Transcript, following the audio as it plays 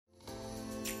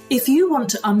If you want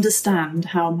to understand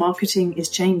how marketing is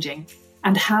changing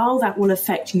and how that will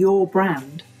affect your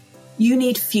brand, you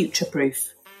need Future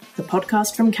Proof, the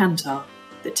podcast from Kantar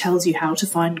that tells you how to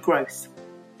find growth.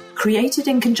 Created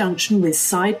in conjunction with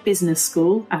Side Business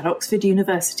School at Oxford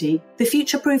University, the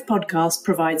Future Proof podcast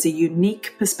provides a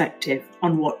unique perspective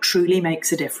on what truly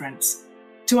makes a difference.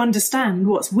 To understand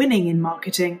what's winning in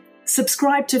marketing,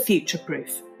 subscribe to Future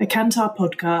Proof, a Kantar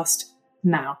podcast,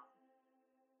 now.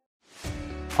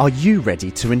 Are you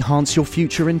ready to enhance your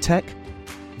future in tech?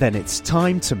 Then it's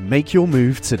time to make your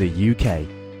move to the UK,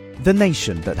 the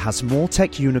nation that has more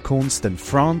tech unicorns than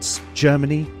France,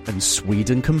 Germany, and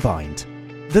Sweden combined.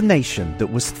 The nation that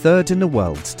was third in the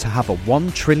world to have a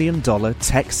 $1 trillion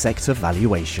tech sector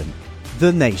valuation.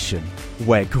 The nation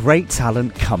where great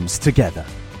talent comes together.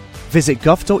 Visit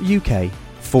gov.uk/great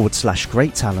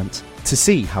talent to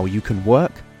see how you can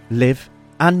work, live,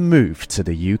 and move to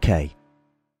the UK.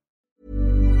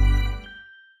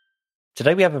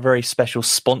 Today we have a very special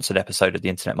sponsored episode of the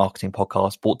Internet Marketing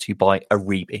Podcast brought to you by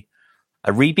Oribi.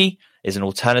 Oribi is an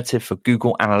alternative for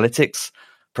Google Analytics,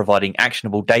 providing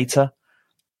actionable data,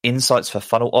 insights for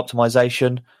funnel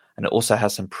optimization, and it also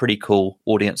has some pretty cool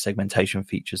audience segmentation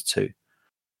features too.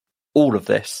 All of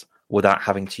this without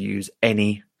having to use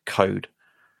any code.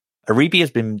 Oribi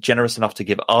has been generous enough to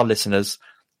give our listeners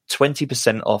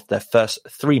 20% off their first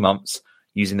 3 months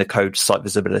using the code Site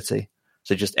Visibility.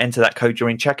 So just enter that code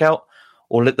during checkout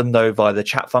or let them know via the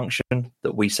chat function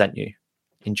that we sent you.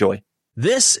 Enjoy.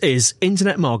 This is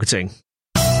Internet Marketing.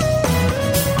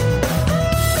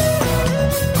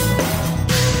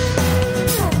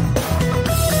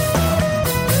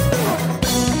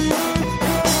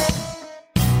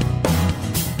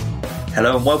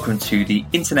 Hello and welcome to the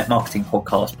Internet Marketing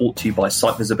Podcast brought to you by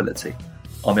Site Visibility.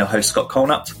 I'm your host, Scott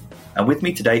Colnut, and with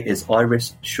me today is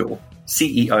Iris Shoor,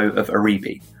 CEO of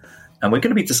Oribi. And we're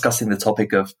going to be discussing the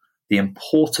topic of the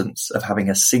importance of having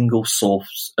a single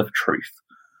source of truth.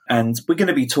 And we're going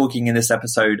to be talking in this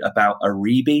episode about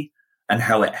Oribi and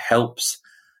how it helps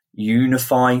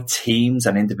unify teams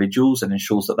and individuals and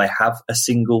ensures that they have a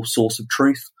single source of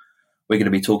truth. We're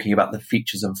going to be talking about the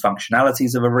features and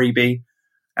functionalities of Oribi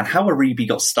and how Oribi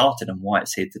got started and why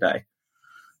it's here today.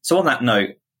 So on that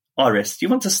note, Iris, do you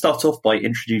want to start off by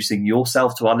introducing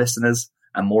yourself to our listeners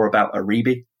and more about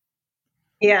Oribi?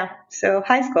 Yeah, so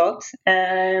hi Scott,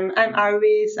 I'm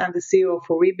Iris, I'm the CEO of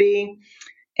Oribi.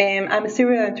 I'm a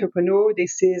serial entrepreneur.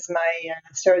 This is my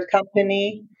third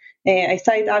company. I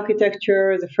studied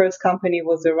architecture. The first company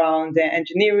was around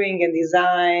engineering and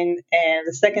design, and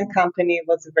the second company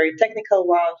was a very technical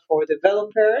one for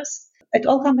developers. At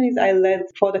all companies, I led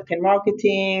product and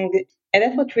marketing, and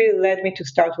that's what really led me to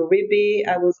start Oribi.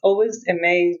 I was always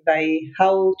amazed by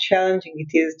how challenging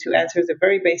it is to answer the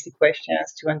very basic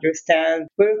questions, to understand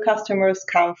where customers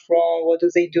come from, what do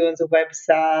they do on the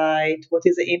website, what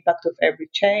is the impact of every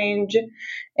change.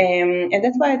 And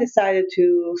that's why I decided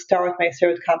to start my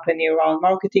third company around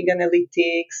marketing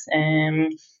analytics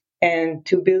and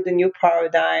to build a new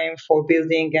paradigm for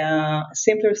building a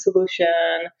simpler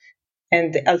solution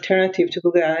and the alternative to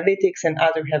Google Analytics and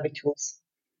other heavy tools.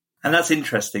 And that's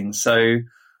interesting. So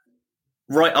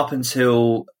right up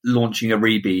until launching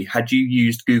Oribi, had you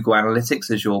used Google Analytics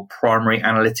as your primary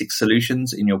analytics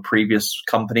solutions in your previous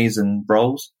companies and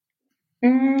roles?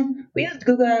 We used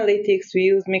Google Analytics, we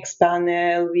used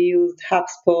Mixpanel, we used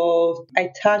HubSpot. I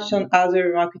touched on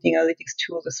other marketing analytics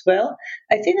tools as well.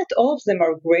 I think that all of them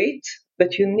are great,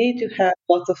 but you need to have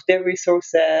lots of dev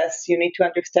resources. You need to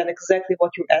understand exactly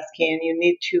what you're asking. You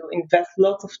need to invest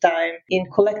lots of time in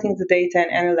collecting the data and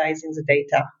analyzing the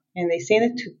data. And I see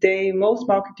that today most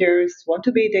marketers want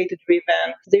to be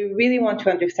data-driven. They really want to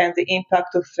understand the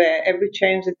impact of every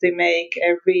change that they make,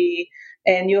 every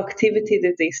new activity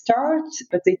that they start,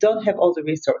 but they don't have all the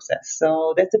resources.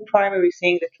 So that's the primary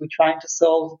thing that we're trying to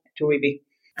solve at Oribi.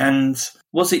 And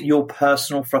was it your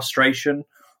personal frustration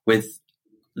with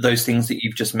those things that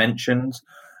you've just mentioned,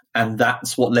 and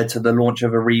that's what led to the launch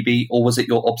of Oribi, or was it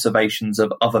your observations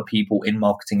of other people in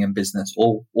marketing and business,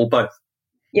 or both?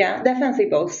 Yeah, definitely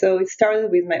both. So it started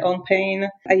with my own pain.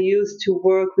 I used to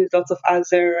work with lots of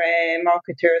other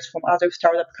marketers from other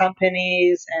startup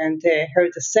companies and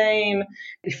heard the same.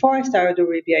 Before I started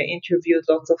Oribi, I interviewed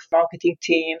lots of marketing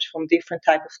teams from different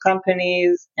types of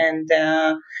companies and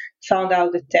found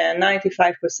out that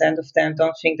 95% of them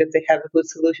don't think that they have a good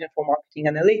solution for marketing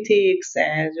analytics,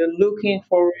 and they're looking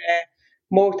for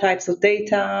more types of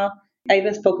data. I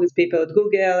even spoke with people at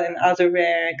Google and other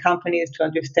companies to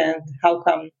understand how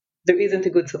come there isn't a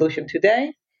good solution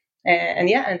today. And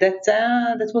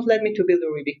that's what led me to build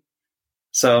Oribi.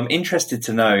 So I'm interested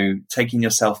to know, taking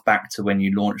yourself back to when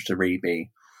you launched Oribi,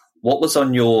 what was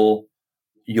on your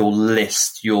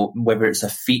list, whether it's a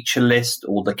feature list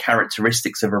or the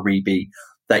characteristics of Oribi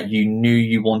that you knew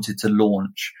you wanted to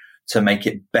launch to make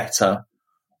it better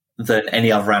than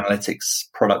any other analytics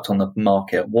product on the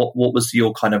market? What was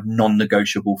your kind of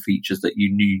non-negotiable features that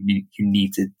you knew you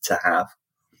needed to have?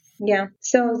 Yeah.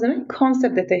 So the main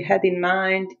concept that I had in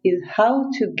mind is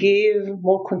how to give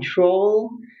more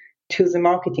control to the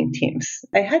marketing teams.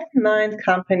 I had in mind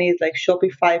companies like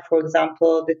Shopify, for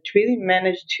example, that really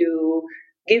managed to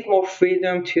give more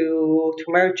freedom to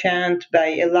merchants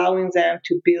by allowing them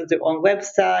to build their own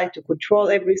website, to control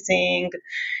everything.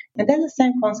 And that's the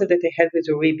same concept that I had with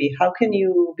Oribi. How can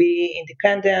you be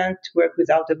independent, work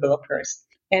without developers?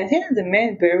 And then the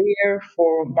main barrier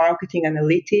for marketing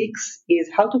analytics is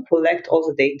how to collect all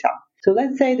the data. So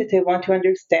let's say that I want to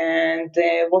understand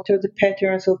what are the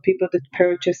patterns of people that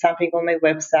purchase something on my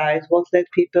website, what led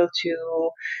people to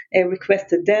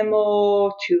request a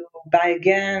demo, to buy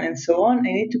again, and so on.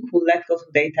 I need to collect lots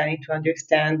of data. I need to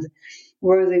understand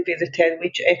where they visited,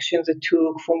 which actions they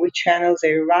took, from which channels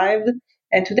they arrived.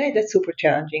 And today that's super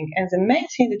challenging. And the main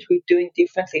thing that we're doing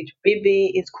differently to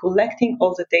Oribi is collecting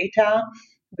all the data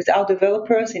without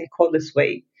developers in a codeless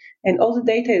way. And all the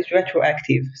data is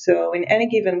retroactive. So in any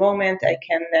given moment, I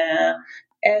can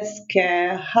ask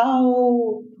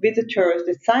how visitors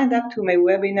that signed up to my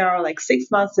webinar like 6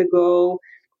 months ago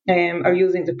are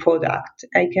using the product.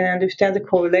 I can understand the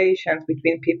correlations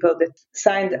between people that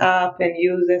signed up and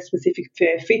use a specific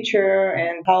feature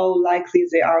and how likely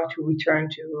they are to return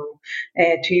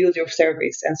to use your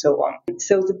service and so on.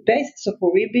 So the basis of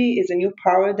Oribi is a new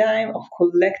paradigm of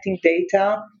collecting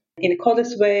data in a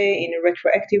codeless way, in a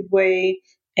retroactive way.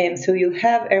 And so you'll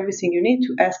have everything you need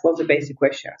to ask all the basic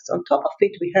questions. On top of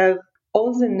it, we have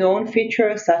all the known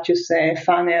features such as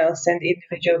funnels and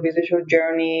individual visitor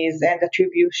journeys and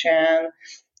attribution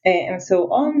and so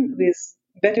on, with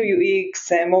better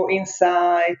UX, more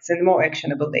insights, and more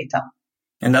actionable data.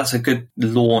 And that's a good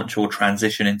launch or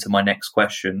transition into my next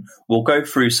question. We'll go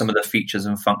through some of the features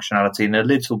and functionality in a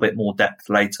little bit more depth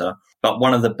later. But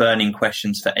one of the burning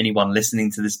questions for anyone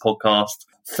listening to this podcast,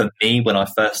 for me, when I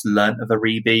first learned of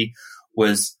Oribi,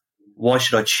 was, why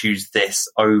should I choose this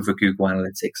over Google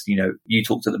Analytics? You know, you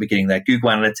talked at the beginning there, Google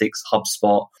Analytics,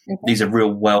 HubSpot, these are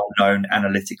real well-known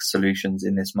analytics solutions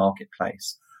in this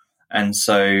marketplace. And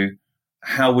so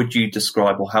how would you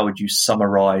describe or how would you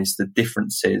summarize the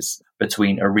differences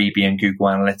between Oribi and Google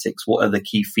Analytics? What are the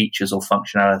key features or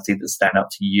functionality that stand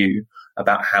out to you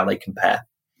about how they compare?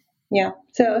 Yeah,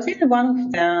 so I think one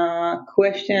of the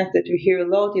questions that we hear a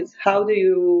lot is, how do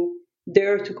you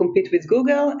dare to compete with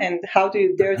Google, and how do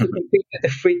you dare to compete with a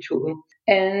free tool?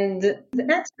 And the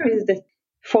answer is that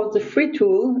for the free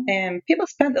tool, people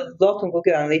spend a lot on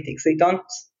Google Analytics. They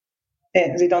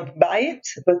don't buy it,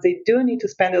 but they do need to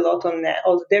spend a lot on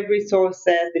all the dev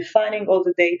resources, defining all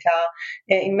the data.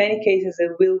 In many cases, they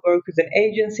will work with an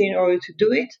agency in order to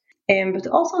do it. But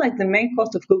also, like, the main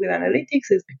cost of Google Analytics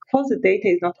is because the data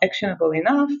is not actionable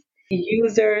enough.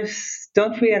 Users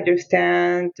don't really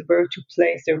understand where to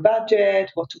place their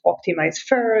budget, what to optimize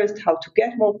first, how to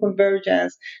get more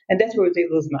conversions, and that's where they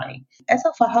lose money. As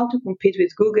for how to compete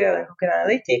with Google and Google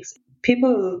Analytics,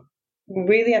 people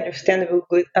really understand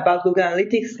about Google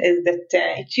Analytics is that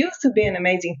it used to be an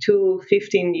amazing tool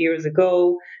 15 years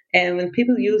ago. And when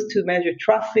people used to measure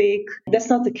traffic, that's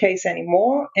not the case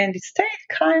anymore. And it stayed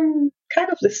kind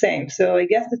of the same. So I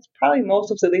guess that probably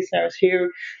most of the listeners here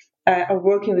are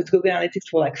working with Google Analytics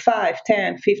for like 5,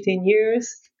 10, 15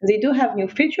 years. They do have new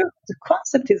features. The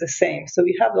concept is the same. So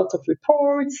we have lots of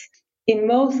reports. In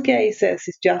most cases,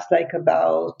 it's just like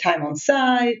about time on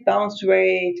site, bounce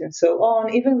rate, and so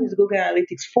on. Even with Google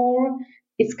Analytics 4,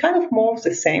 it's kind of more of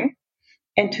the same.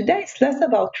 And today it's less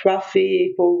about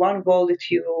traffic or one goal that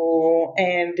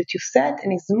you set,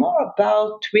 and it's more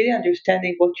about really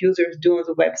understanding what users do on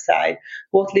the website,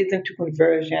 what leads them to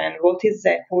conversion, what is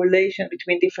the correlation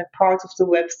between different parts of the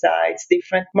websites,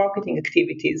 different marketing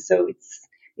activities. So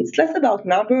it's less about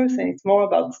numbers, and it's more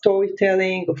about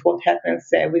storytelling of what happens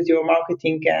with your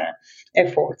marketing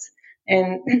efforts.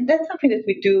 And that's something that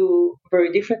we do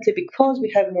very differently because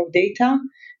we have more data,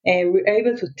 and we're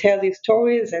able to tell these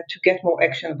stories and to get more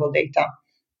actionable data.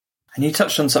 And you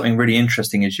touched on something really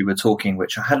interesting as you were talking,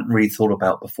 which I hadn't really thought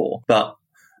about before. But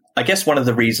I guess one of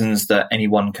the reasons that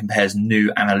anyone compares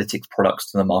new analytics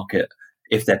products to the market,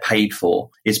 if they're paid for,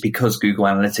 is because Google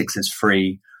Analytics is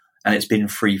free, and it's been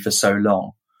free for so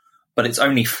long. But it's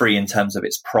only free in terms of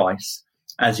its price.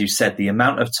 As you said, the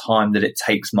amount of time that it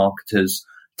takes marketers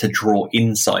to draw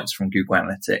insights from Google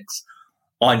Analytics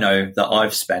I know that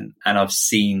I've spent and I've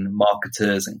seen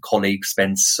marketers and colleagues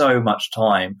spend so much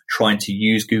time trying to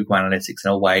use Google Analytics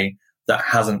in a way that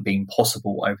hasn't been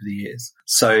possible over the years.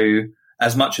 So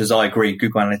as much as I agree,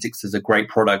 Google Analytics is a great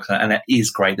product and it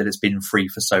is great that it's been free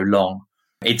for so long,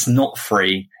 it's not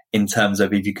free in terms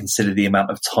of if you consider the amount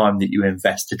of time that you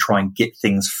invest to try and get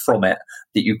things from it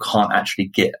that you can't actually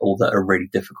get or that are really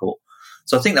difficult.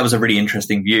 So I think that was a really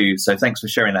interesting view. So thanks for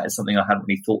sharing that. It's something I hadn't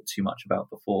really thought too much about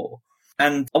before.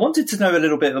 And I wanted to know a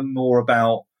little bit more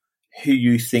about who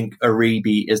you think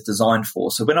Oribi is designed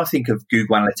for. So when I think of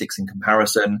Google Analytics in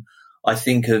comparison, I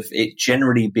think of it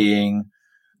generally being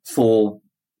for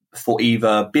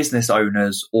either business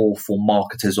owners or for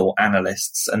marketers or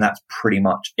analysts, and that's pretty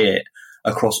much it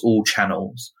across all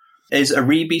channels. Is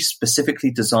Oribi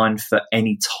specifically designed for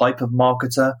any type of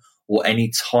marketer or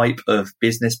any type of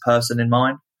business person in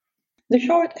mind? The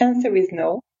short answer is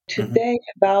no. Today,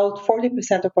 about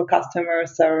 40% of our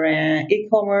customers are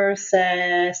e-commerce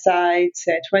sites,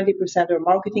 20% are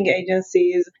marketing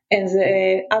agencies, and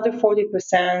the other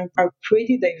 40% are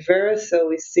pretty diverse. So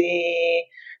we see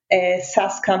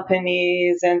SaaS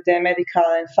companies and medical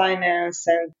and finance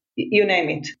and you name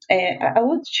it. I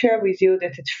would share with you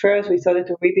that at first we thought that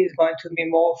Oribi is going to be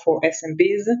more for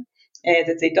SMBs,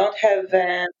 that they don't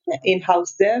have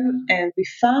in-house dev, and we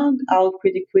found out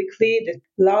pretty quickly that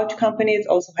large companies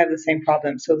also have the same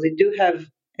problem. So they do have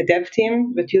a dev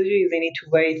team, but usually they need to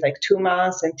wait like 2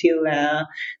 months until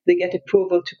they get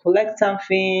approval to collect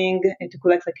something and to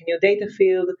collect like a new data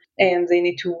field, and they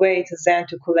need to wait then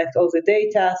to collect all the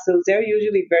data. So they're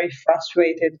usually very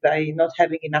frustrated by not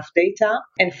having enough data.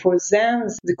 And for them,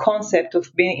 the concept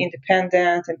of being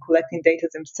independent and collecting data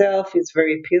themselves is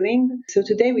very appealing. So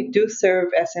today we do serve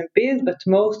SMBs, but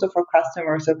most of our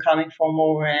customers are coming from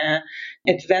more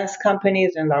advanced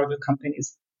companies and larger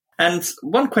companies. And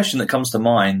one question that comes to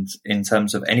mind in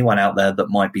terms of anyone out there that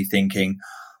might be thinking,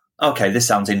 okay, this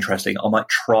sounds interesting, I might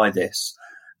try this.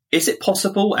 Is it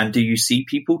possible, and do you see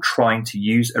people trying to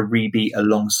use Oribi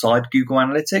alongside Google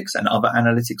Analytics and other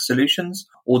analytics solutions?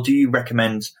 Or do you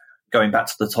recommend, going back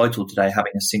to the title today,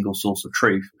 having a single source of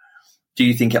truth? Do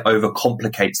you think it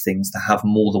overcomplicates things to have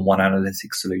more than one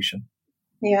analytics solution?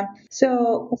 Yeah,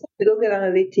 so Google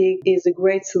Analytics is a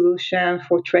great solution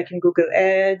for tracking Google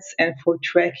Ads and for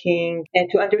tracking and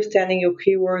to understanding your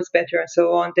keywords better and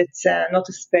so on. That's not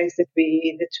a space that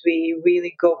we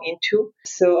really go into.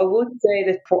 So I would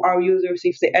say that for our users,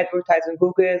 if they advertise on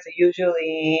Google, they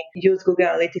usually use Google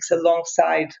Analytics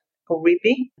alongside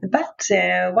Oribi. But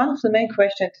one of the main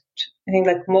questions I think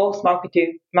like most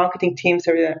marketing teams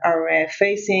are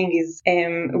facing is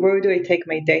where do I take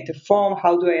my data from?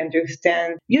 How do I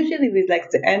understand? Usually with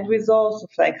like the end results of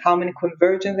like how many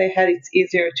conversions they had, it's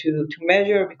easier to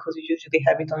measure because you usually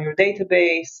have it on your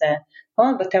database.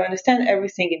 But I understand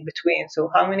everything in between. So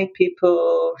how many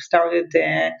people started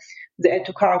the add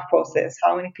to cart process?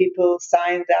 How many people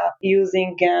signed up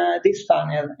using this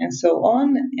funnel and so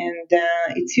on? And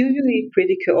it's usually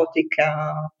pretty chaotic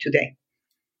today.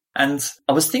 And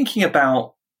I was thinking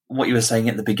about what you were saying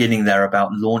at the beginning there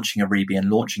about launching Oribi and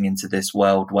launching into this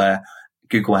world where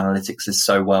Google Analytics is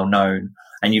so well known.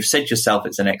 And you've said yourself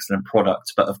it's an excellent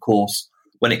product. But of course,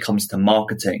 when it comes to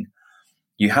marketing,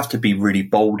 you have to be really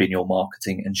bold in your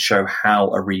marketing and show how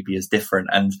Oribi is different.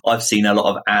 And I've seen a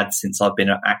lot of ads since I've been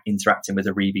interacting with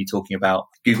Oribi talking about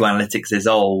Google Analytics is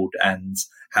old and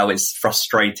how it's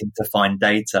frustrating to find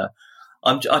data.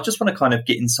 I just want to kind of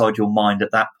get inside your mind at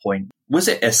that point. Was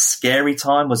it a scary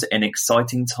time? Was it an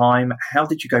exciting time? How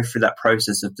did you go through that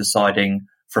process of deciding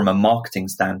from a marketing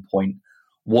standpoint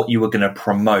what you were going to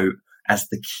promote as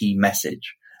the key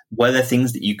message? Were there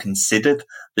things that you considered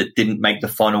that didn't make the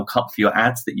final cut for your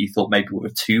ads that you thought maybe were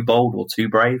too bold or too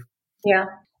brave? Yeah.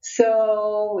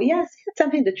 So, yes, it's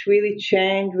something that really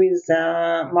changed with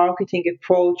marketing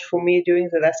approach for me during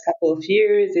the last couple of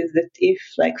years is that if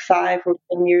like 5 or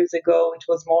 10 years ago, it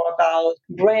was more about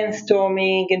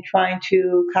brainstorming and trying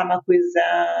to come up with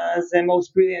the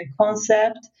most brilliant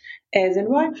concept. Then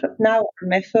right now, our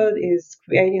method is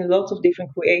creating lots of different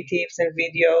creatives and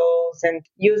videos and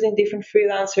using different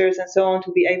freelancers and so on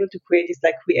to be able to create this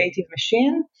like creative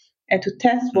machine and to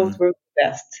test what works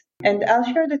best. And I'll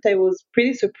share that I was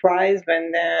pretty surprised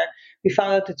when we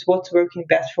found out that what's working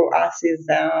best for us is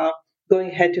going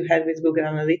head-to-head with Google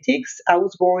Analytics. I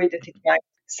was worried that it might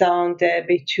sound a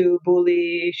bit too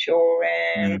bullish or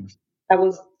I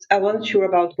wasn't sure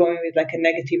about going with like a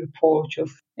negative approach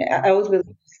of I always believe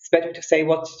it's better to say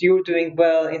what you're doing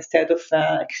well instead of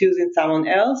accusing someone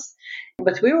else.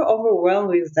 But we were overwhelmed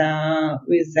with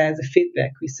the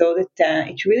feedback. We saw that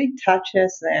it really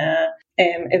touches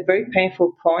a very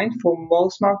painful point for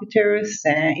most marketers.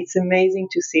 It's amazing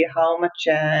to see how much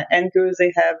anger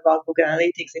they have about Google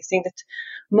Analytics. I think that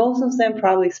most of them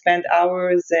probably spend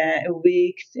hours a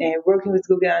week working with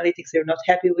Google Analytics. They're not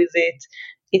happy with it.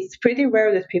 It's pretty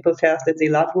rare that people tell us that they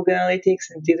love Google Analytics,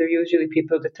 and these are usually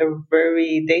people that are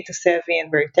very data savvy and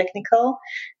very technical.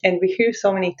 And we hear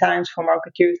so many times from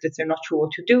marketers that they're not sure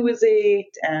what to do with it,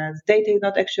 and the data is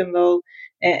not actionable,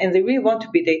 and they really want to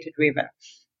be data driven.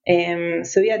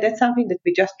 So yeah, that's something that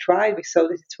we just tried. We saw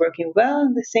that it's working well,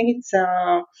 and I think it's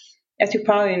as you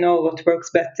probably know, what works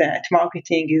best at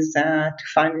marketing is to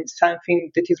find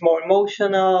something that is more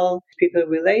emotional, people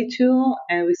relate to,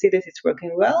 and we see that it's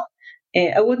working well.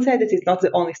 I would say that it's not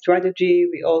the only strategy.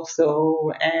 We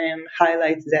also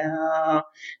highlight the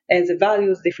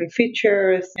values, different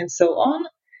features, and so on.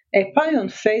 Probably on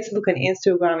Facebook and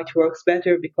Instagram, it works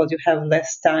better because you have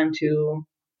less time to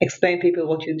explain people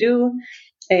what you do.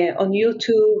 On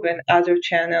YouTube and other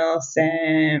channels,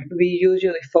 we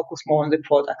usually focus more on the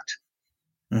product.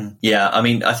 Yeah, I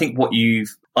mean, I think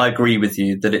I agree with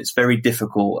you that it's very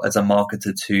difficult as a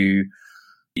marketer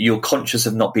you're conscious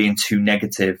of not being too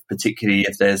negative, particularly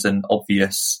if there's an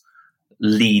obvious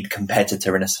lead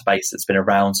competitor in a space that's been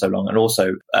around so long, and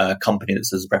also a company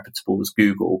that's as reputable as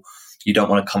Google. You don't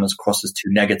want to come across as too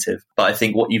negative. But I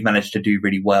think what you've managed to do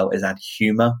really well is add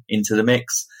humor into the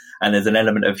mix. And there's an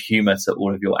element of humor to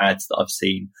all of your ads that I've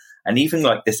seen. And even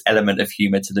like this element of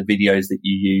humor to the videos that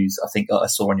you use, I think I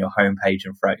saw on your homepage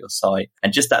and throughout your site.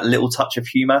 And just that little touch of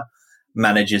humor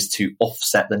manages to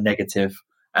offset the negative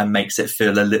and makes it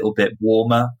feel a little bit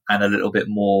warmer and a little bit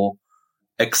more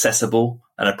accessible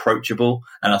and approachable.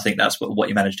 And I think that's what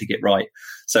you managed to get right.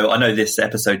 So I know this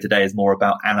episode today is more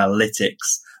about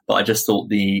analytics, but I just thought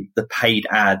the paid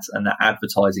ads and the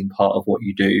advertising part of what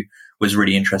you do was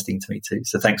really interesting to me too.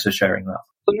 So thanks for sharing that.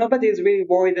 So nobody is really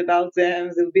worried about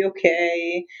them. They'll be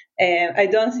okay. And I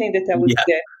don't think that I would get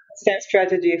the same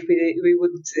strategy if we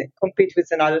would compete with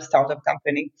another startup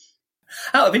company.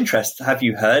 Out of interest, have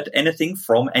you heard anything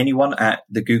from anyone at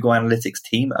the Google Analytics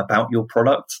team about your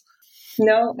product?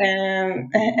 No, and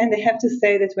I have to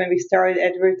say that when we started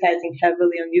advertising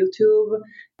heavily on YouTube,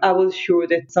 I was sure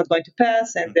that it's not going to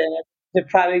pass and they're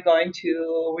probably going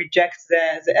to reject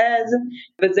the ads,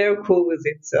 but they're cool with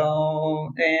it. So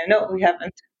no, we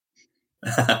haven't.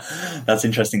 That's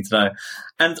interesting to know.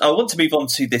 And I want to move on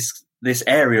to this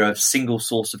area of single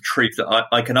source of truth that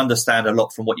I can understand a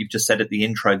lot from what you've just said at the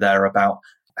intro there about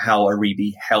how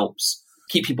Oribi helps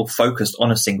keep people focused on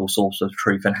a single source of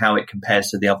truth and how it compares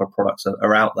to the other products that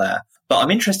are out there. But I'm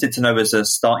interested to know, as a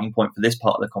starting point for this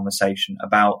part of the conversation,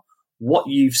 about what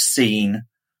you've seen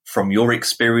from your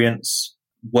experience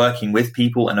working with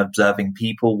people and observing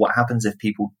people. What happens if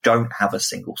people don't have a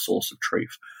single source of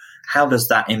truth? How does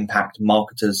that impact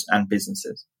marketers and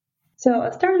businesses? So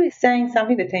I'll start with saying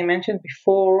something that I mentioned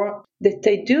before, that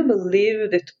I do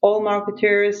believe that all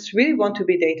marketers really want to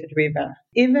be data-driven.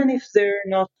 Even if they're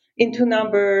not into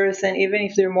numbers and even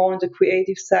if they're more on the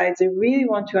creative side, they really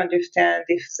want to understand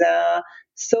if the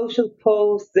social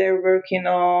posts they're working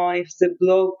on, if the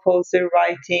blog posts they're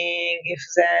writing, if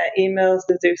the emails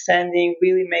that they're sending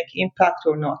really make impact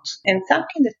or not. And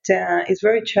something that is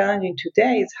very challenging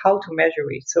today is how to measure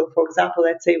it. So for example,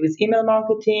 let's say with email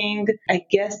marketing, I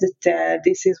guess that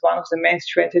this is one of the main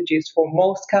strategies for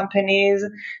most companies.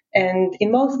 And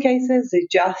in most cases, they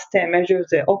just measure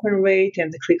the open rate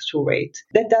and the click-through rate.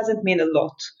 That doesn't mean a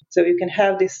lot. So you can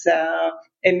have this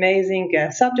amazing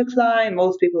subject line.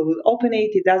 Most people will open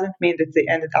it. It doesn't mean that they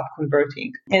ended up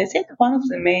converting. And I think one of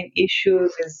the main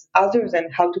issues is, other than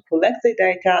how to collect the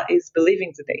data, is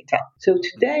believing the data. So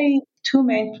today, two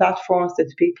main platforms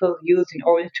that people use in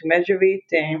order to measure it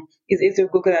is either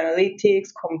Google Analytics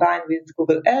combined with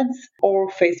Google Ads or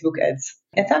Facebook Ads.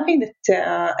 And something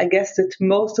that I guess that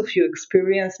most of you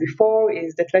experienced before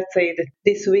is that, let's say that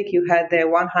this week you had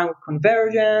 100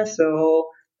 conversions, so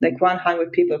like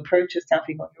 100 people purchased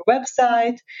something on your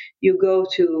website. You go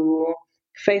to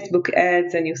Facebook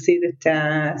ads and you see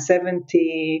that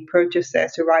 70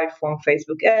 purchases arrived from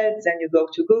Facebook ads, and you go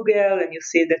to Google and you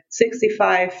see that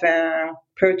 65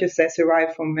 purchases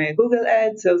arrived from Google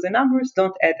ads. So the numbers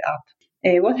don't add up.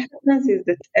 What happens is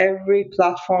that every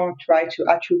platform tries to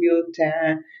attribute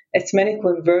as many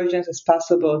conversions as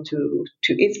possible to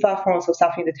each platform. So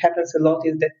something that happens a lot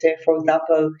is that, for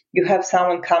example, you have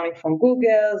someone coming from Google,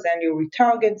 then you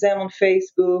retarget them on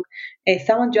Facebook.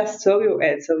 Someone just saw your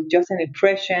ad, so just an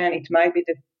impression. It might be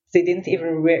that they didn't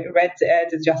even read the ad,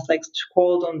 it's just like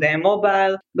scrolled on their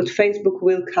mobile, but Facebook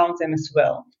will count them as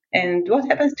well. And what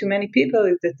happens to many people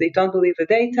is that they don't believe the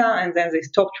data, and then they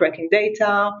stop tracking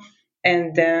data,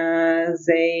 and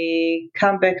they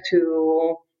come back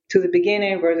to the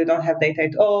beginning where they don't have data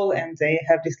at all, and they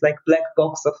have this like black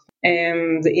box of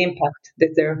the impact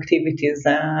that their activities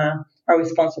are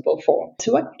responsible for.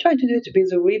 So what we're trying to do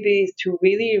with Oribi is to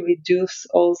really reduce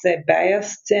all the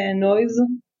biased noise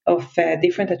of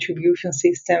different attribution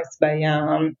systems by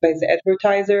the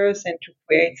advertisers, and to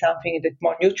create something that's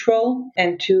more neutral.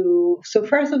 So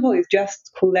first of all, it's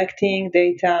just collecting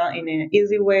data in an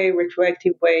easy way,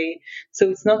 retroactive way. So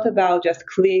it's not about just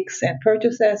clicks and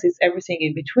purchases, it's everything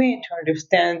in between to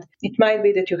understand. It might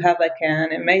be that you have like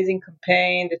an amazing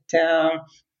campaign that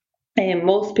and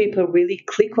most people really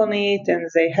click on it and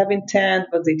they have intent,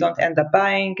 but they don't end up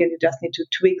buying, and you just need to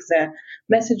tweak the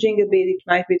messaging a bit. It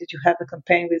might be that you have a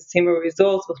campaign with similar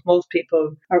results, but most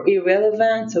people are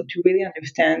irrelevant. So to really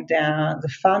understand the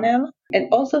funnel, and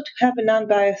also to have a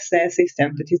non-biased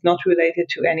system that is not related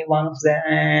to any one of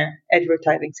the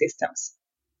advertising systems.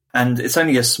 And it's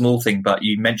only a small thing, but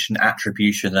you mentioned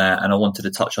attribution there, and I wanted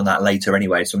to touch on that later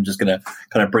anyway. So I'm just going to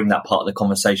kind of bring that part of the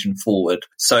conversation forward.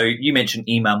 So you mentioned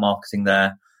email marketing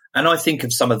there, and I think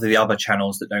of some of the other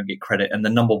channels that don't get credit. And the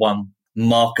number one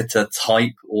marketer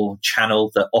type or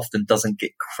channel that often doesn't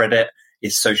get credit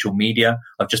is social media.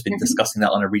 I've just been discussing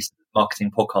that on a recent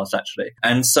marketing podcast, actually.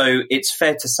 And so it's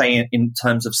fair to say, in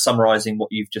terms of summarizing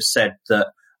what you've just said, that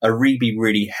Oribi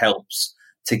really helps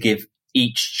to give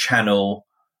each channel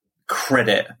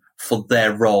credit for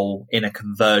their role in a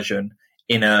conversion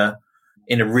in a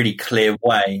really clear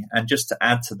way. And just to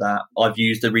add to that, I've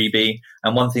used Oribi,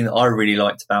 and one thing that I really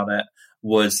liked about it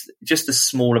was just the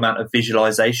small amount of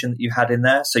visualization that you had in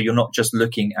there. So you're not just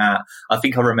looking at, I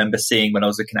think I remember seeing when I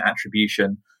was looking at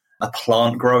attribution, a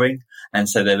plant growing. And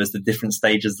so there was the different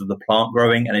stages of the plant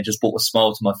growing, and it just brought a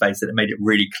smile to my face that it made it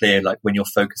really clear, like when you're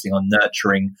focusing on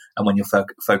nurturing and when you're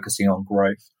focusing on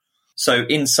growth. So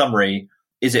in summary,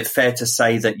 is it fair to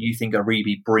say that you think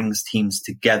Oribi brings teams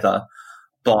together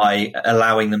by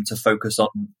allowing them to focus on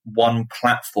one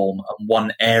platform and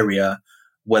one area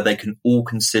where they can all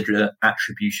consider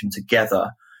attribution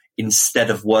together instead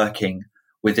of working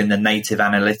within the native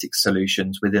analytics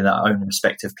solutions within their own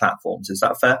respective platforms? Is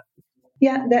that fair?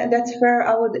 Yeah, that's fair.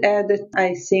 I would add that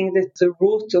I think that the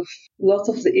root of lots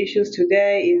of the issues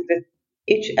today is that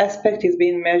each aspect is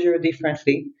being measured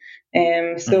differently.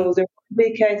 So there could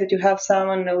be a case that you have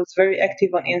someone who's very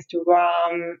active on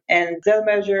Instagram, and they'll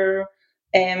measure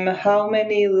how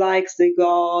many likes they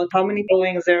got, how many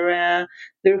followings their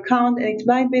account, and it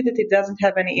might be that it doesn't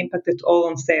have any impact at all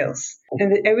on sales.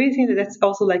 And everything that's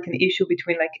also like an issue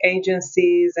between like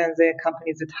agencies and the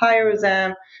companies that hire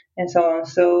them and so on.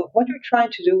 So what we're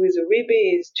trying to do with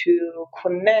Oribi is to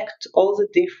connect all the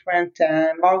different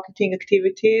marketing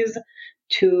activities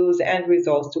to the end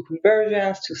results, to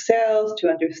conversions, to sales, to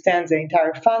understand the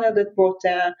entire funnel that brought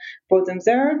them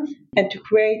there, and to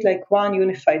create like one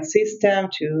unified system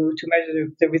to measure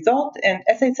the result. And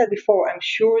as I said before, I'm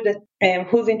sure that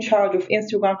who's in charge of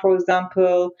Instagram, for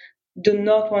example, doesn't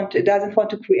want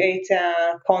to create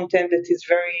content that is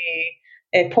very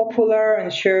popular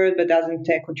and shared but doesn't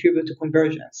contribute to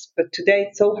conversions. But today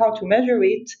it's so hard to measure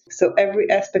it, so every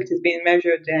aspect is being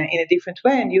measured in a different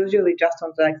way, and usually just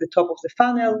on the top of the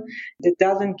funnel that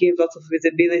doesn't give lots of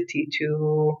visibility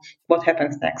to what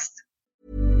happens next.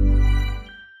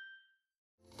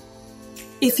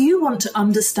 If you want to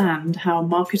understand how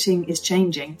marketing is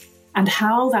changing and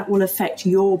how that will affect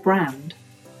your brand,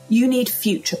 you need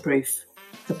Future Proof,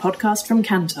 the podcast from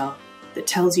Kantar that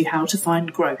tells you how to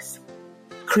find growth.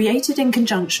 Created in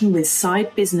conjunction with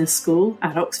Side Business School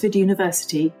at Oxford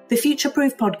University, the Future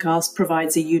Proof podcast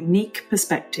provides a unique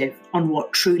perspective on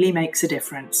what truly makes a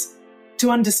difference. To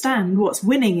understand what's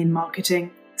winning in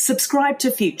marketing, subscribe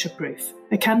to Future Proof,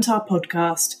 a Kantar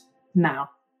podcast,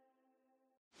 now.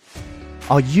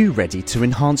 Are you ready to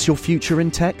enhance your future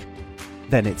in tech?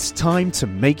 Then it's time to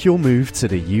make your move to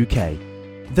the UK,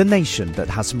 the nation that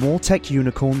has more tech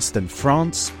unicorns than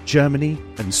France, Germany,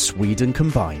 and Sweden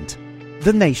combined.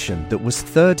 The nation that was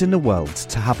third in the world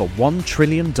to have a $1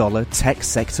 trillion tech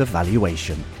sector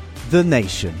valuation. The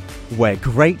nation where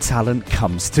great talent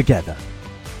comes together.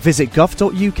 Visit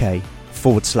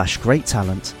gov.uk/great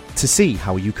talent to see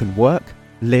how you can work,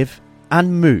 live,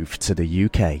 and move to the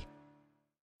UK.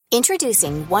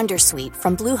 Introducing Wondersuite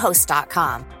from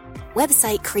Bluehost.com.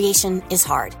 Website creation is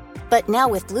hard, but now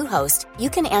with Bluehost, you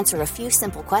can answer a few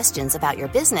simple questions about your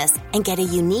business and get a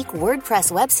unique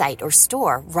WordPress website or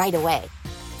store right away.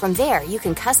 From there, you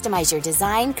can customize your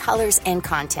design, colors, and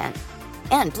content.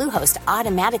 And Bluehost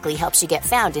automatically helps you get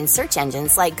found in search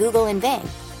engines like Google and Bing.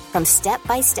 From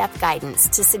step-by-step guidance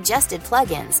to suggested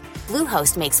plugins,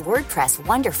 Bluehost makes WordPress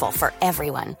wonderful for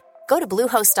everyone. Go to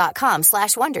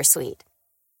bluehost.com/wondersuite.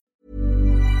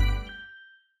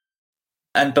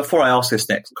 And before I ask this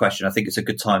next question, I think it's a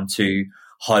good time to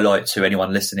highlight to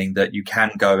anyone listening that you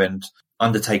can go and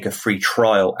undertake a free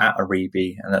trial at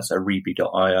Oribi, and that's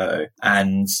oribi.io.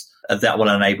 And that will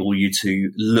enable you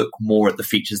to look more at the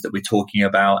features that we're talking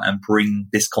about and bring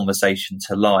this conversation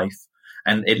to life.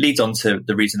 And it leads on to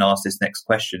the reason I asked this next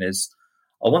question is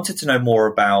I wanted to know more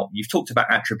about, you've talked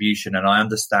about attribution, and I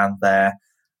understand there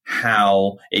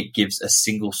how it gives a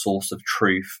single source of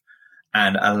truth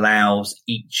and allows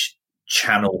each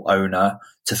channel owner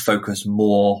to focus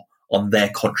more on their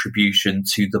contribution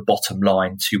to the bottom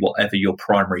line, to whatever your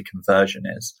primary conversion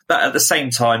is. But at the same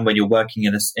time, when you're working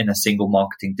in a single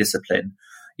marketing discipline,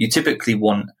 you typically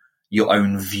want your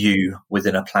own view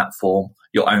within a platform,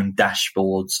 your own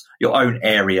dashboards, your own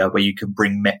area where you can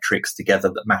bring metrics together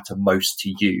that matter most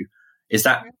to you. Is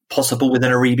that possible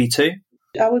within Oribi too?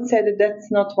 I would say that that's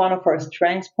not one of our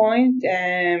strengths point.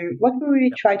 What we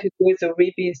really try to do with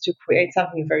Oribi is to create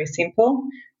something very simple.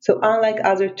 So unlike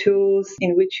other tools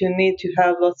in which you need to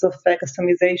have lots of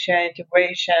customization,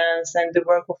 integrations, and the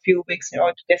work of a few weeks in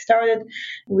order to get started,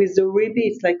 with Oribi,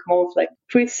 it's like more of like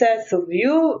presets of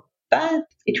view, but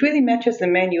it really matches the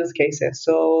main use cases.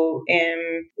 So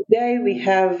today we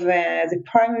have the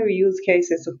primary use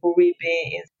cases of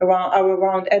Oribi is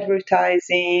around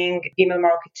advertising, email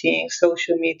marketing,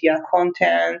 social media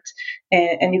content,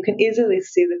 and you can easily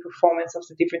see the performance of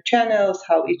the different channels,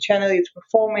 how each channel is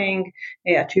performing,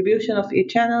 attribution of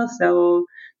each channel. So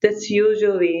that's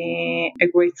usually a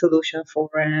great solution for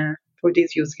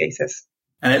these use cases.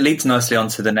 And it leads nicely on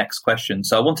to the next question.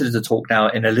 So I wanted to talk now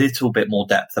in a little bit more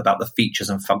depth about the features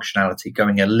and functionality,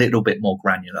 going a little bit more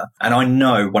granular. And I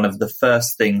know one of the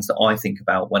first things that I think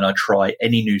about when I try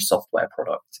any new software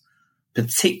product,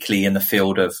 particularly in the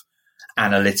field of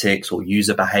analytics or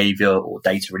user behavior or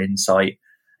data and insight,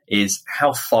 is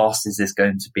how fast is this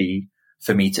going to be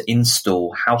for me to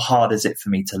install? How hard is it for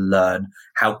me to learn?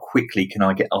 How quickly can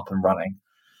I get up and running?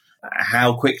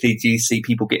 How quickly do you see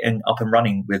people getting up and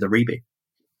running with Oribi?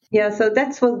 Yeah, so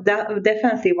that's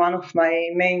definitely one of my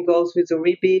main goals with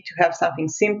Oribi, to have something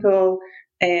simple.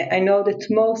 I know that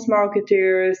most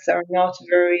marketers are not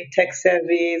very tech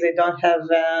savvy. They don't have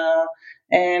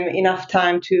enough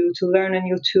time to learn a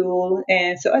new tool.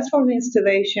 And so as for the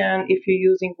installation, if you're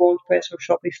using WordPress or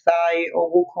Shopify or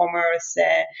WooCommerce,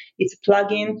 it's a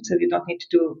plugin, so you don't need to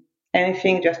do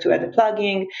anything, just to add a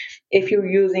plugin. If you're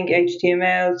using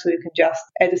HTML, so you can just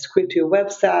add a script to your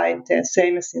website,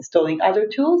 same as installing other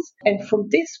tools. And from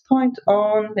this point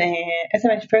on, as I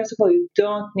mentioned, first of all, you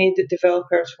don't need the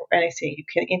developers for anything. You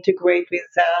can integrate with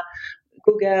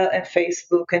Google and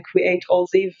Facebook and create all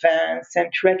the events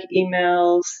and track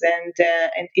emails and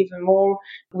even more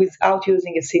without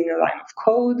using a single line of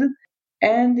code.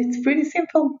 And it's pretty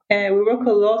simple. We work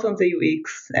a lot on the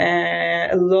UX,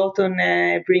 a lot on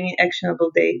bringing actionable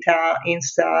data,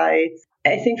 insights.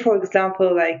 I think, for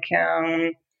example, like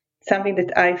something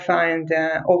that I find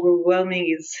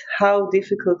overwhelming is how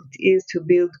difficult it is to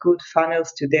build good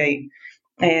funnels today.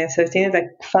 So I think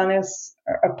that funnels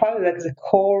are probably like the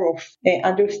core of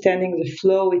understanding the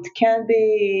flow. It can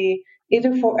be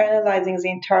either for analyzing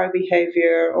the entire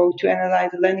behavior or to analyze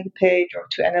a landing page or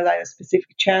to analyze a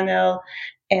specific channel.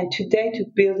 And today, to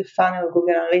build a funnel of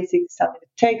Google Analytics is something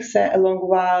that takes a long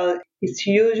while. It's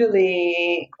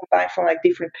usually combined from like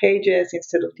different pages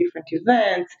instead of different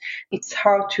events. It's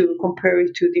hard to compare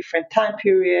it to different time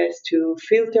periods, to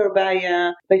filter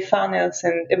by funnels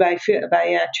and by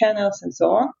channels and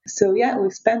so on. So yeah, we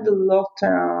spend a lot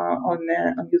on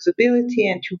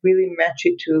usability and to really match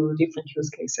it to different use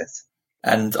cases.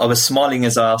 And I was smiling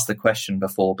as I asked the question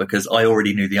before because I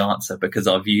already knew the answer because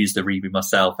I've used Oribi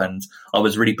myself, and I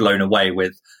was really blown away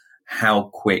with how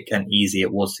quick and easy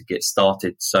it was to get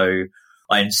started. So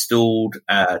I installed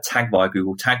Tag via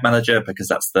Google Tag Manager because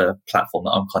that's the platform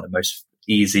that I'm kind of most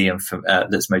easy and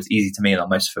that's most easy to me and I'm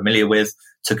most familiar with.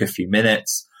 Took a few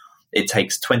minutes. It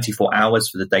takes 24 hours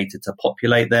for the data to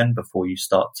populate then before you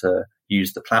start to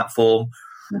use the platform.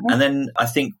 Mm-hmm. And then I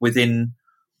think within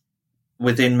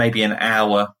maybe an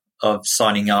hour of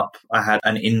signing up, I had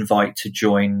an invite to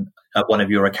join one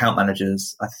of your account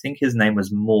managers. I think his name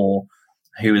was Moore,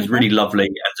 who was really lovely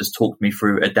and just talked me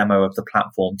through a demo of the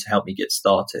platform to help me get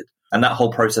started. And that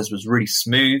whole process was really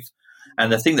smooth.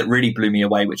 And the thing that really blew me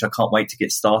away, which I can't wait to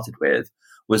get started with,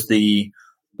 was the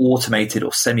automated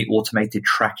or semi-automated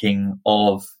tracking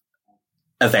of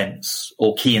events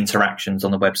or key interactions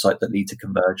on the website that lead to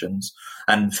conversions.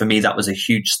 And for me, that was a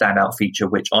huge standout feature,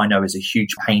 which I know is a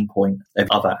huge pain point of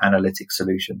other analytic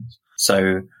solutions.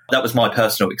 So that was my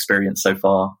personal experience so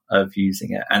far of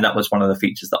using it. And that was one of the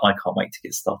features that I can't wait to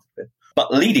get started with.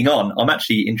 But leading on, I'm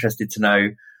actually interested to know,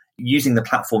 using the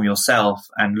platform yourself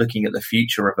and looking at the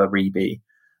future of Oribi,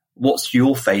 what's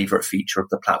your favorite feature of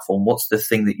the platform? What's the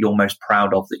thing that you're most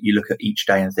proud of that you look at each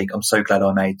day and think, I'm so glad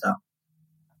I made that?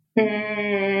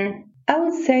 I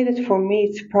would say that for me,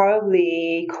 it's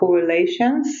probably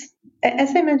correlations.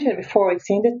 As I mentioned before, I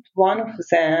think that one of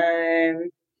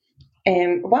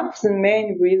the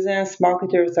main reasons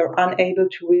marketers are unable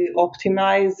to really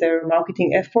optimize their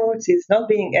marketing efforts is not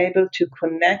being able to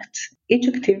connect each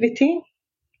activity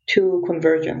to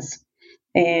conversions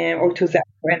or to the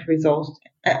end result.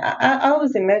 I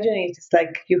always imagine it's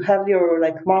like you have your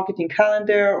marketing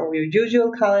calendar or your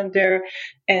usual calendar,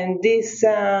 and this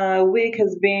week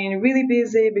has been really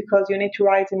busy because you need to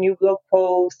write a new blog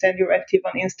post, and you're active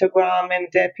on Instagram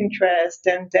and Pinterest,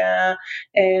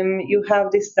 and you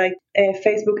have this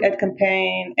Facebook ad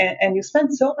campaign, and you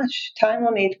spend so much time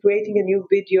on it, creating a new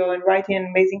video and writing an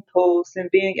amazing post and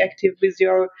being active with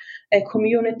your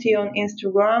community on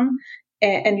Instagram.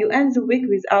 And you end the week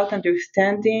without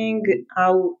understanding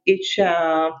how each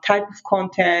type of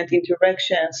content,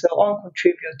 interaction, and so on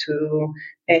contribute to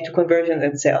conversions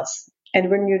and sales. And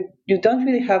when you don't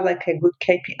really have a good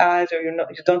KPIs, or you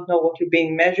don't know what you're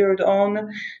being measured on, I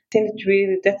think that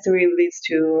really leads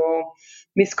to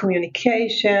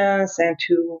miscommunications and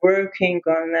to working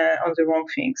on the wrong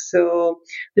things. So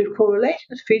the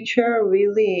correlation feature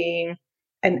really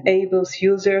enables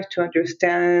users to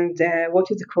understand what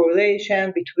is the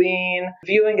correlation between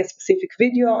viewing a specific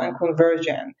video and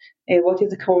conversion. What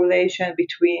is the correlation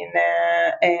between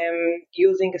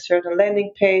using a certain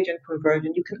landing page and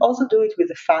conversion. You can also do it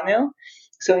with a funnel.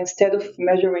 So instead of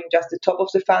measuring just the top of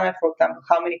the funnel, for example,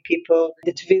 how many people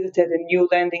that visited a new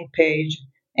landing page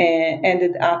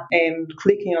ended up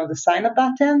clicking on the sign up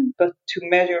button, but to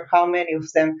measure how many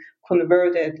of them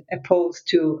converted opposed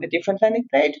to a different landing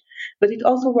page. But it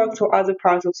also works for other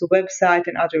parts of the website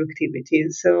and other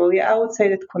activities. So I would say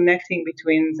that connecting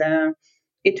between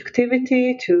each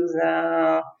activity to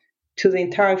the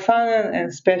entire funnel, and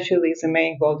especially the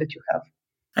main goal that you have.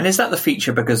 And is that the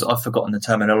feature, because I've forgotten the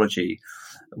terminology,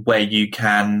 where you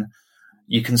can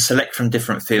select from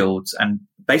different fields, and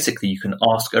basically you can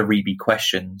ask Oribi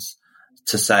questions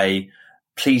to say,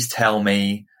 please tell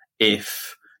me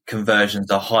if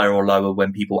conversions are higher or lower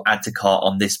when people add to cart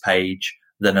on this page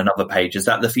than another page. Is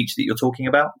that the feature that you're talking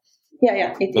about?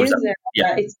 Yeah, it is.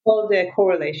 It's called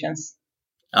correlations.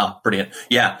 Oh, brilliant.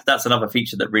 Yeah, that's another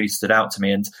feature that really stood out to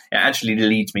me. And it actually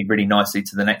leads me really nicely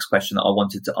to the next question that I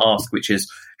wanted to ask, which is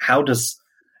how does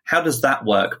that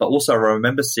work? But also I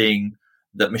remember seeing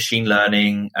that machine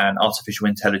learning and artificial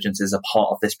intelligence is a part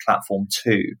of this platform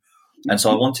too. And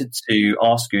so I wanted to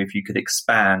ask you if you could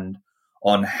expand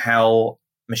on how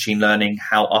machine learning,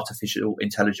 how artificial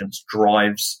intelligence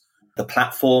drives the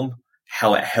platform,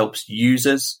 how it helps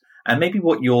users, and maybe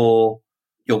what your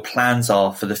plans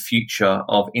are for the future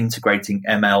of integrating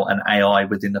ML and AI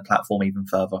within the platform even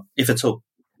further, if at all.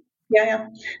 Yeah.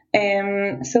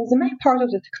 So the main part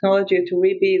of the technology at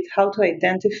Oribi is how to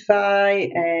identify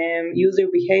user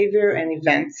behavior and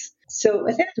events. So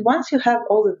I think that once you have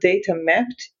all the data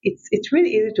mapped, it's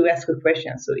really easy to ask a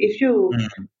question. So if you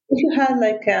had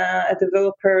a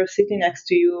developer sitting next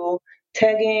to you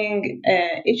tagging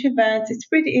each event, it's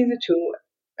pretty easy to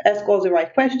ask all the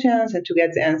right questions and to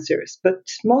get the answers. But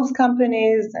most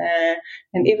companies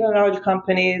and even large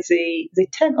companies, they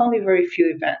tag only very few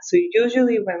events. So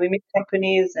usually when we meet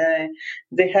companies,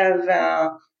 they have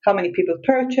how many people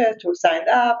purchased or signed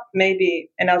up,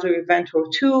 maybe another event or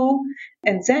two.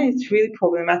 And then it's really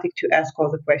problematic to ask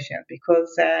all the questions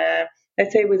because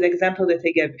let's say with the example that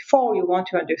I gave before, you want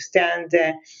to understand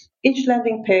each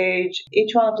landing page,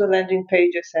 each one of the landing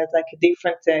pages has a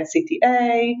different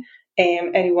CTA,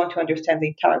 and you want to understand the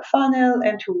entire funnel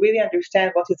and to really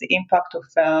understand what is the impact of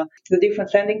the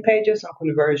different landing pages on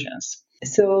conversions.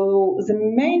 So the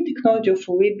main technology of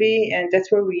Oribi, and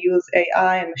that's where we use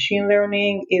AI and machine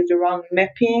learning, is around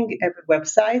mapping every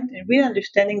website and really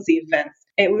understanding the events.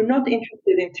 And we're not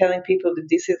interested in telling people that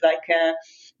this is like a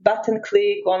button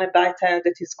click on a button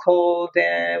that is called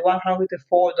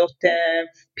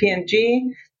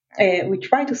 104.png. We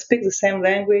try to speak the same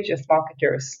language as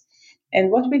marketers. And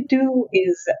what we do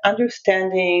is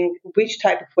understanding which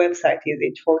type of website is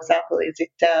it. For example, is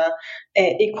it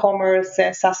e-commerce,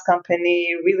 SaaS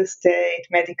company, real estate,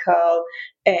 medical?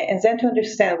 and then to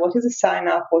understand what is a sign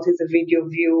up, what is a video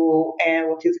view, and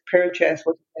what is a purchase,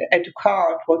 what is add to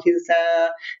cart, what is a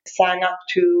sign up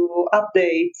to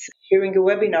updates, hearing a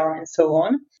webinar, and so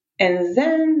on. And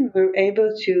then we're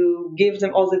able to give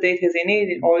them all the data they need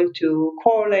in order to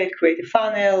correlate, create a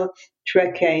funnel,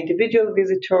 track individual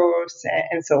visitors,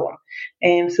 and so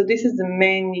on. So this is the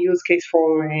main use case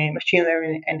for machine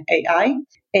learning and AI.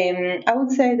 I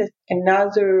would say that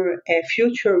another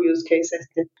future use cases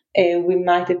that we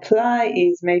might apply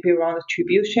is maybe around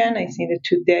attribution. I think that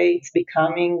today it's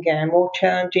becoming more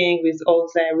challenging with all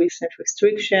the recent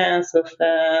restrictions of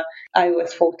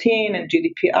iOS 14 and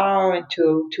GDPR, and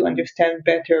to understand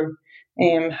better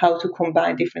how to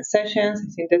combine different sessions. I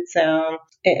think that's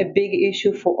a big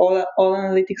issue for all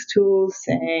analytics tools.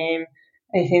 I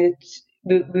think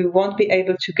that we won't be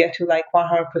able to get to like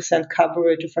 100%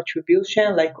 coverage of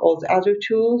attribution like all the other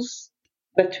tools,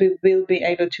 but we will be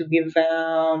able to give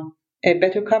a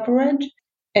better coverage.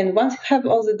 And once you have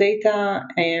all the data,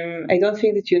 I don't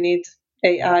think that you need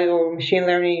AI or machine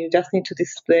learning. You just need to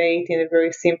display it in a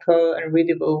very simple and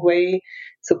readable way,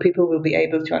 so people will be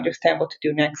able to understand what to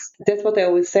do next. That's what I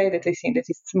always say, that I think that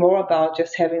it's more about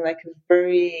just having like a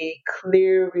very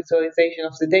clear visualization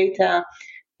of the data.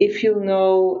 If you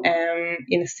know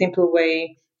in a simple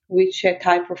way which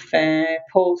type of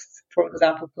posts, for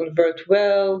example, convert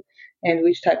well, and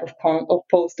which type of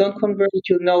posts don't convert,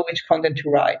 you'll know which content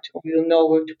to write, or you'll know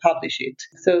where to publish it.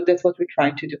 So that's what we're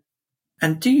trying to do.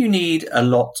 And do you need a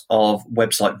lot of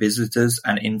website visitors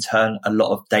and in turn a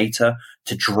lot of data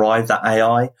to drive that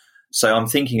AI? So I'm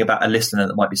thinking about a listener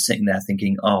that might be sitting there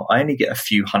thinking, oh, I only get a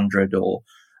few hundred or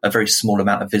a very small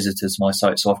amount of visitors to my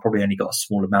site, so I've probably only got a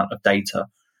small amount of data.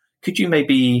 Could you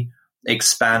maybe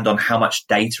expand on how much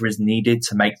data is needed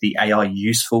to make the AI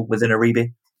useful within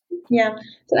Oribi? Yeah,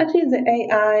 so actually the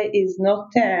AI is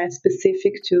not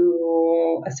specific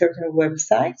to a certain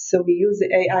website. So we use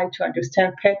the AI to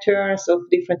understand patterns of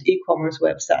different e-commerce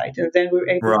websites, and then we're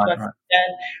able to understand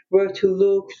where to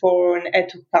look for an add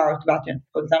to cart button,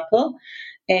 for example.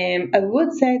 I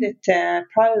would say that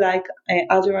probably like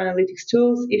other analytics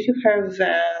tools, if you have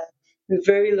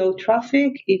very low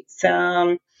traffic, it's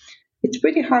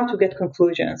pretty hard to get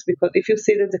conclusions, because if you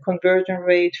see that the conversion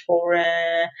rate for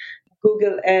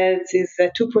Google Ads is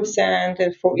 2%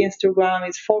 and for Instagram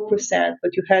is 4%,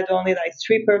 but you had only like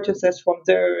 3 purchases from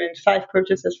there and 5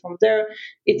 purchases from there,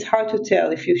 it's hard to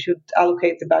tell if you should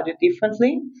allocate the budget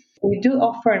differently. We do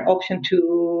offer an option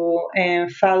to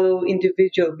follow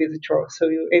individual visitors, so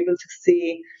you're able to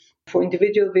see for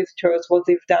individual visitors what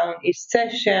they've done on each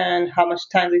session, how much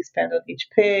time they spend on each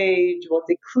page, what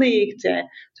they clicked.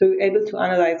 So you're able to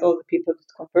analyze all the people that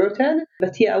converted.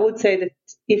 But yeah, I would say that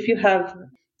if you have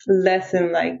less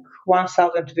than like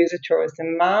 1,000 visitors a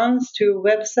month to your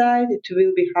website, it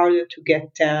will be harder to get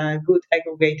good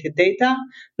aggregated data,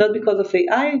 not because of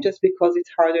AI, just because it's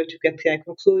harder to get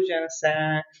conclusions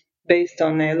based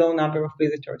on a low number of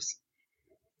visitors.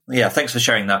 Yeah, thanks for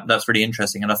sharing that. That's really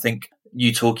interesting. And I think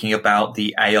you talking about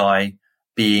the AI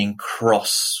being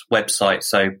cross-website,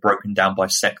 so broken down by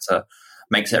sector,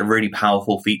 makes it a really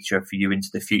powerful feature for you into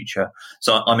the future.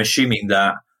 So I'm assuming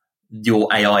that your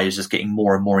AI is just getting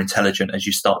more and more intelligent as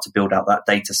you start to build out that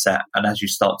data set, and as you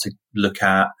start to look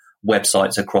at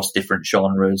websites across different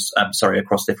genres,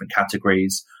 across different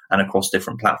categories and across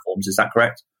different platforms. Is that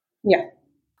correct? Yeah.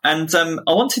 And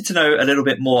I wanted to know a little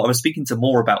bit more. I was speaking to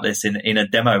Moore about this in a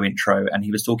demo intro, and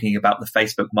he was talking about the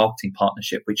Facebook marketing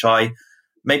partnership, which I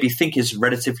maybe think is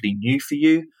relatively new for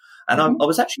you. And I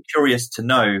was actually curious to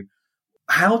know,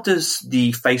 how does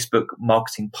the Facebook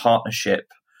marketing partnership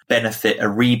benefit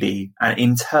Oribi, and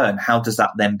in turn, how does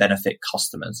that then benefit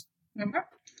customers? Mm-hmm.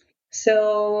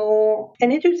 So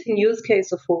an interesting use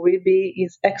case of Oribi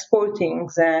is exporting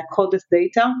the coded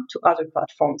data to other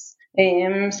platforms.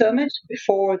 So I mentioned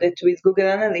before that with Google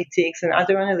Analytics and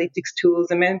other analytics tools,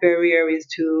 the main barrier is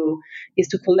to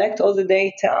collect all the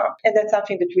data, and that's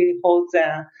something that really holds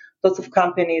lots of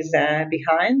companies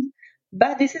behind.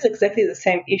 But this is exactly the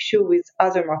same issue with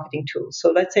other marketing tools.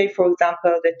 So let's say, for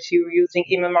example, that you're using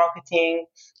email marketing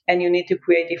and you need to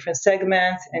create different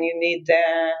segments, and you need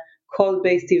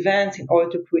call-based events in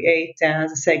order to create the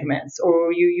segments,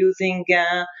 or you're using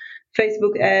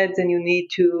Facebook ads and you need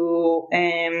to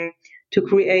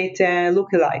create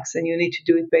lookalikes, and you need to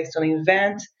do it based on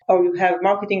event, or you have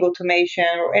marketing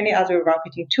automation or any other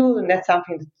marketing tool, and that's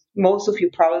something that most of you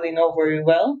probably know very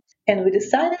well. And we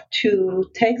decided to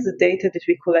take the data that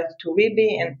we collected to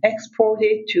Oribi and export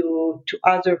it to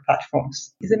other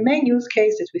platforms. The main use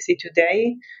case that we see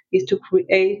today is to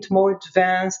create more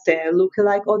advanced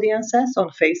lookalike audiences on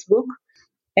Facebook.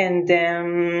 And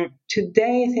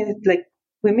today, I think that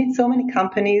we meet so many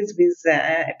companies with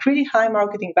a pretty high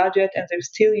marketing budget, and they're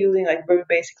still using like very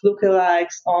basic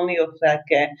lookalikes only of like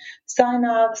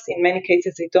signups. In many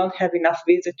cases, they don't have enough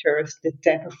visitors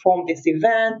that perform this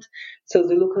event, so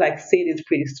the lookalike seed is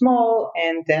pretty small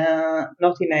and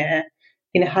not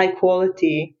in a high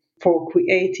quality for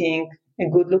creating a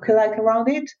good lookalike around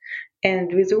it.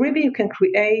 And with Oribi, you can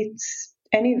create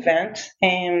an event,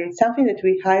 and something that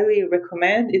we highly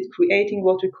recommend is creating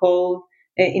what we call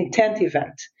intent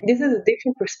event. This is a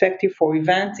different perspective for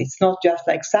events. It's not just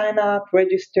like sign up,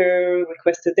 register,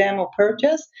 request a demo,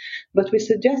 purchase, but we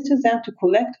suggest to them to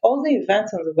collect all the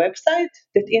events on the website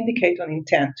that indicate on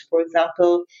intent. For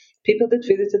example, people that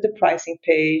visited the pricing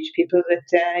page, people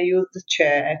that use the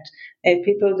chat,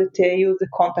 people that use the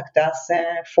contact us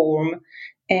form,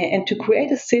 and to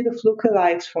create a seed of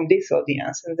lookalikes from this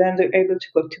audience. And then they're able to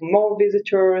go to more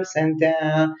visitors and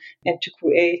to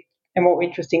create a more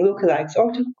interesting lookalikes,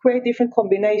 or to create different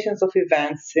combinations of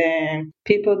events,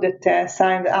 people that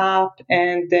signed up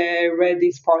and read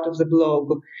this part of the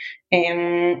blog.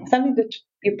 Something that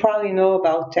you probably know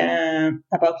about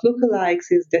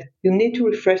lookalikes is that you need to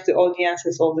refresh the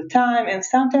audiences all the time, and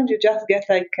sometimes you just get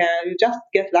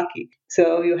lucky.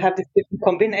 So you have this different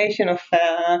combination of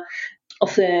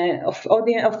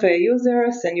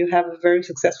users, and you have a very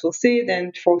successful seed,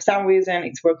 and for some reason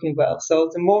it's working well. So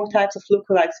the more types of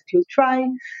lookalikes that you try,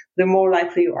 the more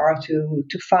likely you are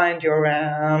to find your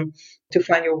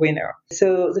winner.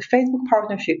 So the Facebook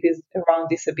partnership is around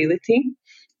disability.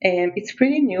 And it's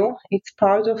pretty new. It's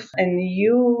part of a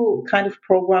new kind of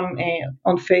program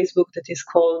on Facebook that is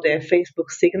called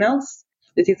Facebook Signals.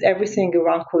 That is everything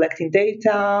around collecting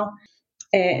data.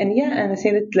 And I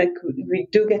think that like we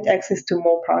do get access to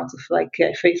more parts of like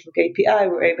Facebook API.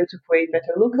 We're able to create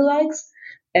better lookalikes.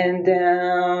 And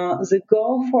the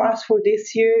goal for us for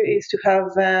this year is to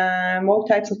have more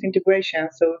types of integration.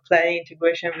 So we're planning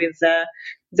integration with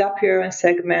Zapier and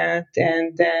Segment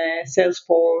and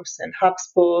Salesforce and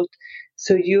HubSpot.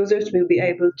 So users will be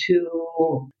able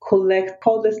to collect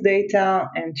codeless data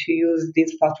and to use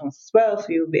these platforms as well. So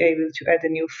you'll be able to add a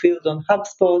new field on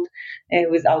HubSpot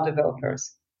without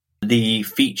developers. The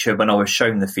feature, when I was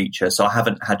shown the feature, so I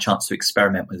haven't had a chance to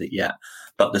experiment with it yet,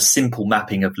 but the simple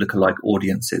mapping of lookalike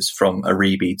audiences from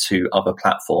Oribi to other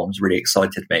platforms really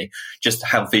excited me. Just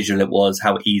how visual it was,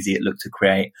 how easy it looked to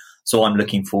create. So I'm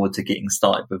looking forward to getting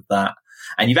started with that.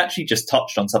 And you've actually just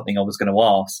touched on something I was going to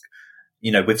ask.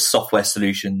 You know, with software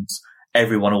solutions,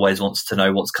 everyone always wants to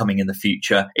know what's coming in the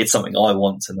future. It's something I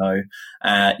want to know.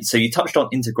 So you touched on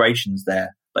integrations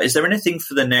there, but is there anything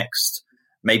for the next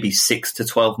maybe 6 to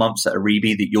 12 months at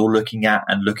Oribi that you're looking at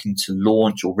and looking to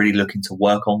launch or really looking to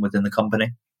work on within the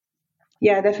company?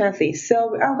 Yeah, definitely.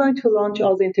 So we are going to launch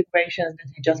all the integrations that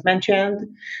you just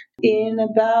mentioned. In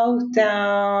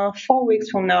about 4 weeks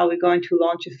from now, we're going to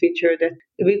launch a feature that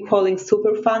we're calling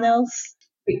super funnels.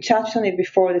 We touched on it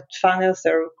before, that funnels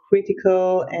are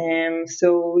critical, and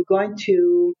so we're going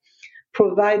to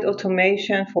provide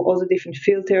automation for all the different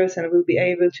filters, and we'll be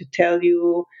able to tell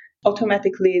you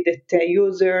automatically that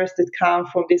users that come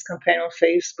from this campaign on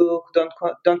Facebook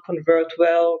don't convert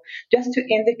well, just to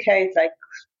indicate like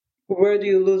where do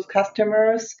you lose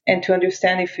customers, and to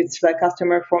understand if it's like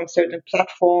customer from a certain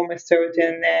platform, a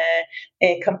certain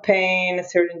campaign, a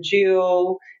certain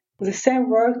geo. The same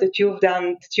work that you've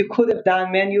done, that you could have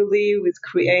done manually with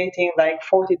creating like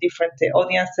 40 different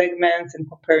audience segments and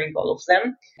comparing all of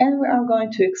them. And we are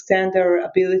going to extend our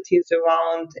abilities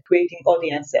around creating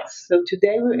audiences. So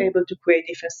today we're able to create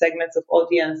different segments of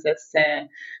audiences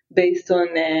based on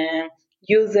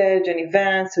usage and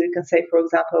events. So you can say, for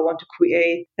example, I want to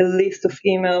create a list of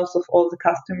emails of all the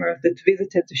customers that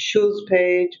visited the shoes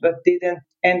page but didn't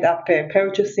end up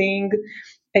purchasing.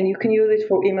 And you can use it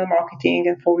for email marketing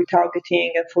and for retargeting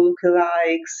and for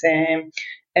lookalikes,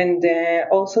 and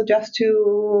also just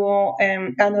to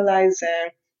analyze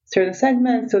certain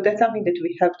segments. So that's something that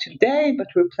we have today, but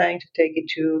we're planning to take it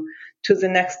to the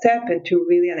next step and to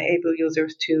really enable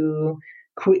users to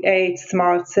create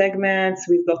smart segments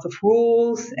with lots of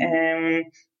rules,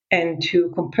 and to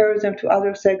compare them to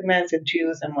other segments and to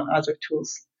use them on other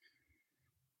tools.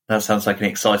 That sounds like an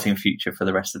exciting future for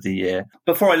the rest of the year.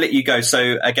 Before I let you go,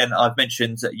 so again, I've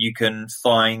mentioned that you can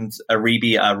find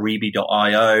Oribi at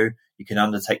oribi.io. You can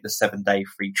undertake the 7-day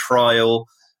free trial.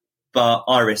 But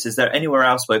Iris, is there anywhere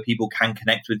else where people can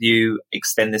connect with you,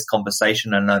 extend this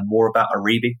conversation and learn more about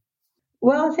Oribi?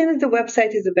 Well, I think that the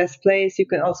website is the best place. You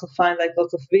can also find like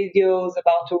lots of videos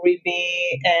about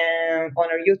Oribi on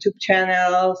our YouTube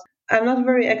channels. I'm not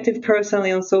very active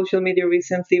personally on social media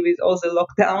recently with all the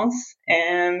lockdowns,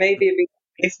 and maybe a bit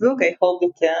Facebook. I hope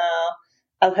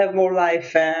that I'll have more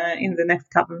life in the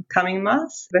next coming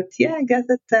months. But yeah, I guess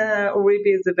that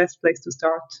Oribi is the best place to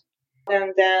start.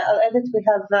 And I'll add that we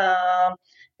have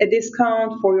a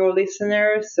discount for your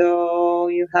listeners. So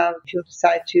if you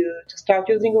decide to start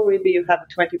using Oribi, you have a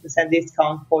 20%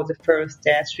 discount for the first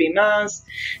 3 months.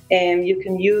 And you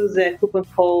can use the coupon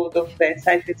code of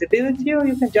Site Visibility, or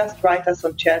you can just write us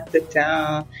on chat that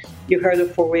you heard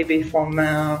of Oribi from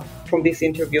this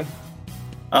interview.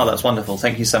 Oh, that's wonderful.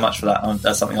 Thank you so much for that.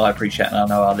 That's something I appreciate, and I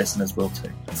know our listeners will too.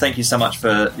 Thank you so much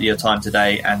for your time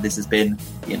today, and this has been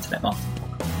the Internet Marketing Podcast.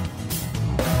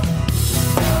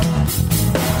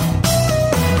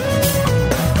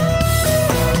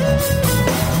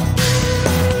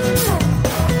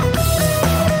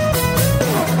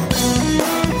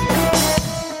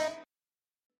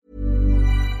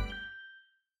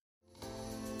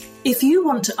 If you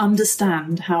want to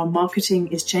understand how marketing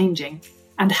is changing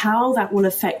and how that will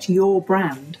affect your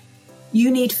brand, you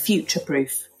need Future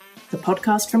Proof, the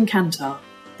podcast from Kantar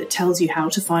that tells you how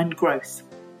to find growth.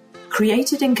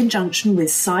 Created in conjunction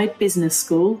with Side Business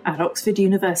School at Oxford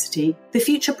University, the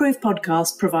Future Proof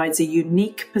podcast provides a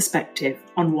unique perspective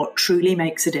on what truly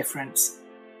makes a difference.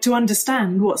 To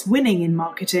understand what's winning in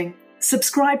marketing,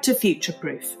 subscribe to Future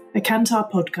Proof, a Kantar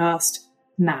podcast,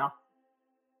 now.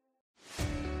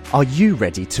 Are you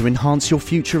ready to enhance your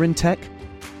future in tech?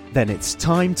 Then it's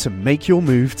time to make your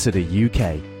move to the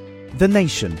UK, the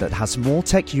nation that has more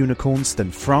tech unicorns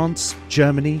than France,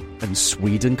 Germany, and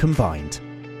Sweden combined.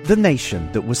 The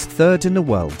nation that was third in the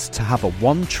world to have a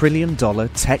 $1 trillion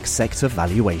tech sector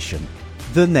valuation.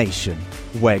 The nation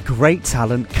where great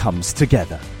talent comes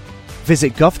together.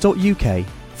 Visit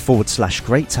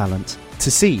gov.uk/great talent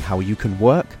to see how you can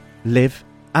work, live,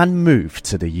 and move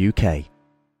to the UK.